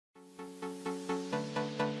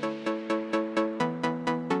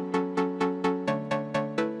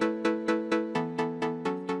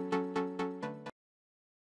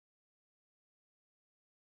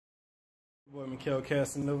Boy Mikhail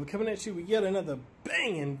Casanova coming at you with yet another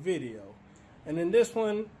banging video. And in this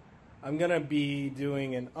one, I'm going to be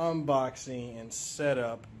doing an unboxing and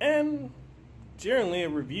setup and generally a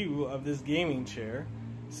review of this gaming chair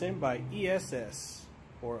sent by ESS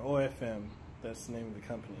or OFM. That's the name of the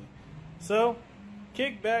company. So,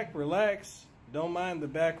 kick back, relax, don't mind the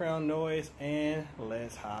background noise, and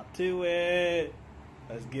let's hop to it.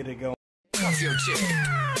 Let's get it going. Off your chair.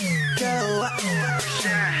 Go.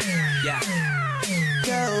 Yeah.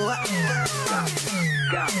 Go.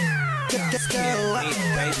 Go.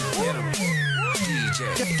 Baby, get 'em. DJ.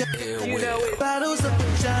 You know it. Bottles of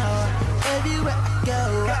Patron. Everywhere I go.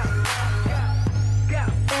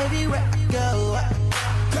 Everywhere I go.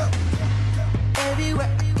 Everywhere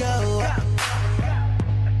I go.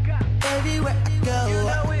 Everywhere I go.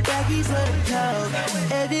 Baggies for the cold.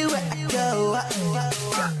 Everywhere I go.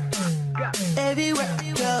 Everywhere I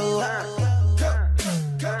go,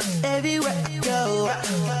 everywhere I go.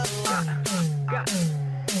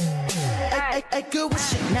 Hey, girl,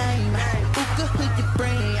 what's your name? Ooga, who your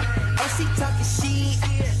friend? Oh, she talking shit,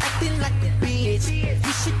 acting like a bitch.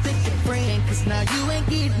 You should thank your friend, cause now you ain't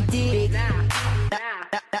getting dick.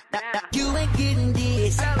 You ain't getting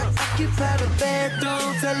this. Occupy the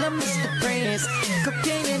bathroom, tell him Mr. Prince.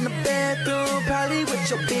 Cocaine in the bathroom, probably with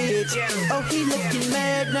your bitch. Oh, he looking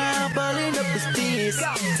mad now, balling up his fist.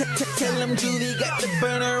 Tell him Julie got the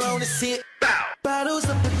burner on his hip. Bottles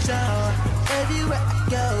of Patron, everywhere I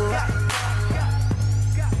go.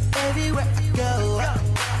 Everywhere I go.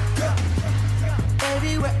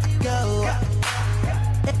 Everywhere I go.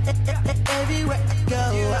 Everywhere I go.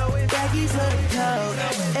 Baggies for the cold.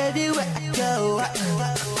 Everywhere I go.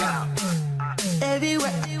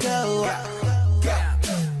 Everywhere I go.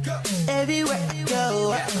 Everywhere I go.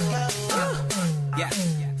 Yeah,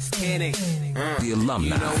 skinny. The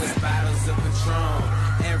alumni. You know it's bottles of Patron.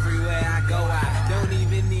 Everywhere I go, I don't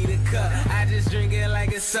even need a cup. I just drink it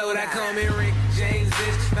like a soda. Call me Rick James,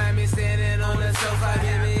 bitch. Find me standing on the sofa.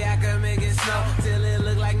 Baby, I can make it snow till it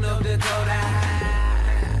look like North Dakota.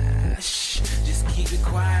 Just keep it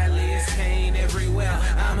quietly, it's pain everywhere.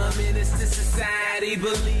 I'm a menace to society.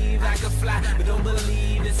 Believe I can fly, but don't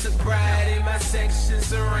believe in sobriety. My section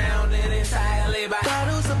surrounded entirely by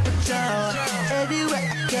bottles of Patron. Everywhere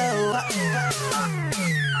I go.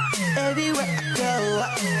 Everywhere I go.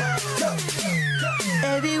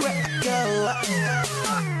 Everywhere I go.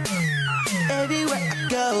 Everywhere I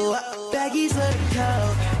go. Baggies for the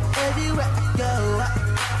cold. Everywhere I go.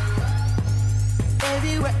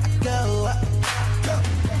 Everywhere I go.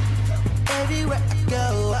 Everywhere I go.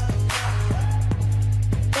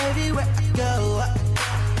 Everywhere I go.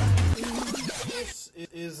 This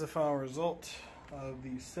is the final result of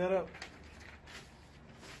the setup.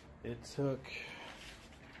 It took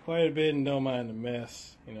quite a bit, and don't mind the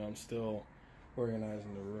mess. You know, I'm still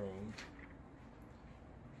organizing the room.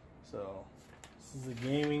 So, this is a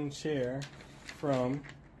gaming chair from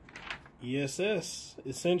ESS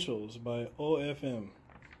Essentials by OFM.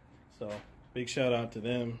 So, big shout out to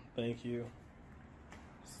them. Thank you.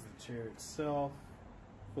 This is the chair itself,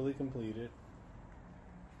 fully completed.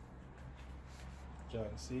 As y'all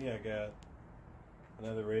can see, I got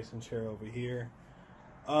another racing chair over here.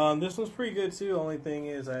 This one's pretty good too. Only thing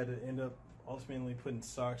is I had to end up ultimately putting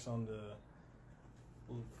socks on the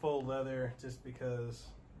faux leather just because,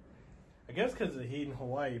 I guess because the heat in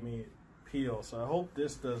Hawaii made it peel. So I hope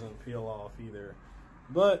this doesn't peel off either.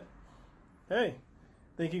 But hey,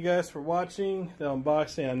 thank you guys for watching the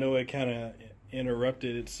unboxing. I know it kind of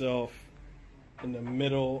interrupted itself in the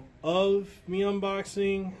middle of me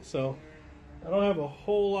unboxing, so I don't have a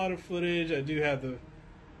whole lot of footage. I do have the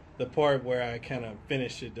part where I kind of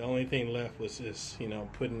finished it. The only thing left was just, you know,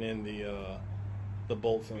 putting in the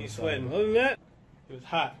bolts on the side. Other than that, it was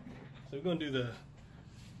hot. So we're gonna do the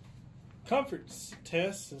comfort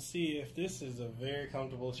test and see if this is a very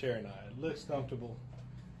comfortable chair or not. It looks comfortable.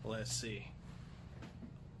 Let's see.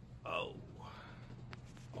 Oh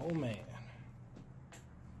man.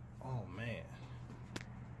 Oh man.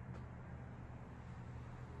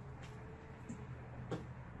 Let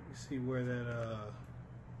me see where that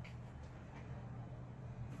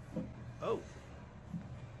oh.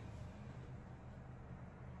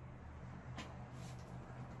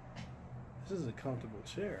 This is a comfortable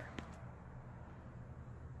chair.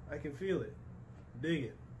 I can feel it. Dig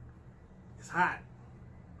it. It's hot.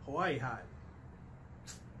 Hawaii hot.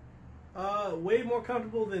 Way more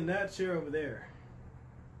comfortable than that chair over there.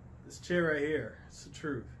 This chair right here. It's the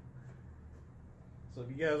truth. So if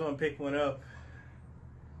you guys want to pick one up,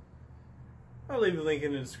 I'll leave a link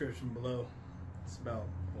in the description below. It's about,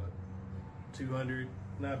 what, $200,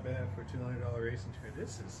 not bad for a $200 racing chair.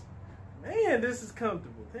 This is Man, this is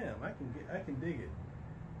comfortable. Damn, I can dig it.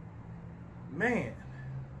 Man,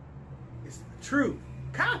 it's the truth.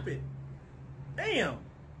 Cop it. Damn,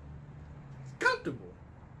 it's comfortable.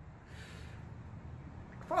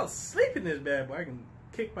 I can fall asleep in this bad boy. I can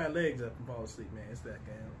kick my legs up and fall asleep, man.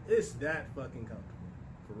 It's that fucking comfortable,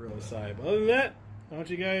 for real. Side. But other than that, I want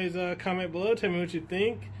you guys comment below. Tell me what you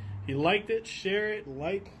think. If you liked it, share it,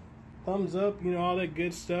 like, thumbs up, you know, all that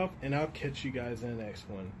good stuff. And I'll catch you guys in the next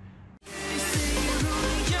one.